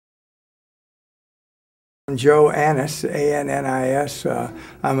I'm Joe Annis, A-N-N-I-S.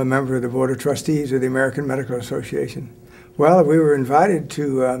 I'm a member of the Board of Trustees of the American Medical Association. Well, we were invited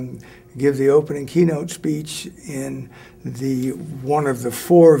to give the opening keynote speech in one of the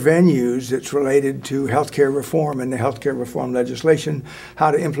four venues that's related to healthcare reform and the healthcare reform legislation, how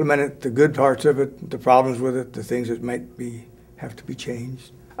to implement it, the good parts of it, the problems with it, the things that might have to be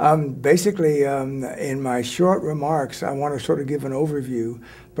changed. Basically, in my short remarks, I want to sort of give an overview,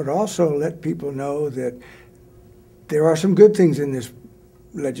 but also let people know that there are some good things in this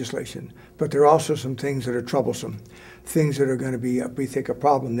legislation, but there are also some things that are troublesome, things that are going to be, we think, a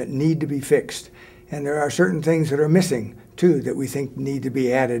problem that need to be fixed. And there are certain things that are missing, too, that we think need to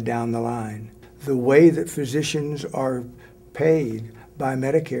be added down the line. The way that physicians are paid by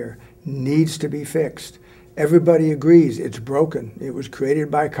Medicare needs to be fixed. Everybody agrees it's broken. It was created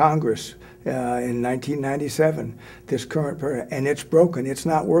by Congress in 1997, this current, and it's broken. It's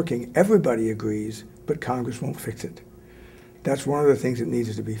not working. Everybody agrees, but Congress won't fix it. That's one of the things that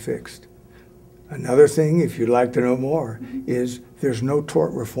needs to be fixed. Another thing, if you'd like to know more, is there's no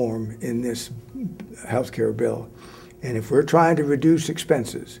tort reform in this healthcare bill. And if we're trying to reduce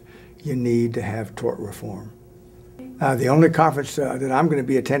expenses, you need to have tort reform. The only conference that I'm going to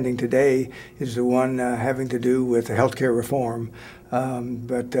be attending today is the one having to do with healthcare reform.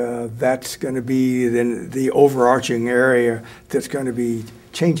 But that's going to be the overarching area that's going to be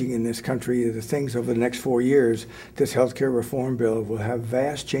changing in this country. The things over the next 4 years, this healthcare reform bill will have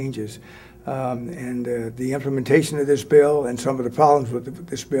vast changes. And the implementation of this bill and some of the problems with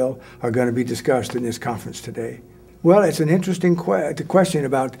this bill are going to be discussed in this conference today. Well, it's an interesting question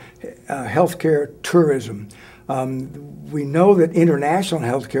about healthcare tourism. We know that international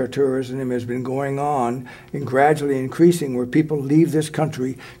healthcare tourism has been going on and gradually increasing, where people leave this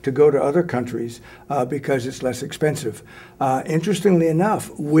country to go to other countries because it's less expensive. Interestingly enough,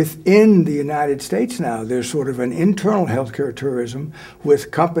 within the United States now, there's sort of an internal healthcare tourism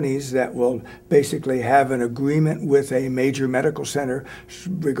with companies that will basically have an agreement with a major medical center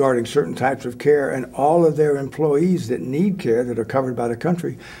regarding certain types of care, and all of their employees that need care that are covered by the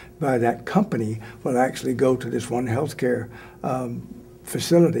country, by that company, will actually go to this one healthcare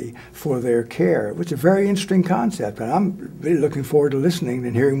facility for their care, which is a very interesting concept, and I'm really looking forward to listening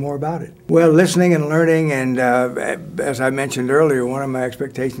and hearing more about it. Well, listening and learning, and as I mentioned earlier, one of my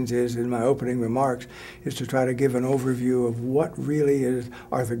expectations is, in my opening remarks, is to try to give an overview of what really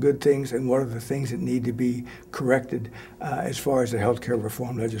are the good things and what are the things that need to be corrected as far as the healthcare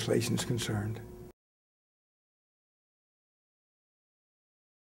reform legislation is concerned.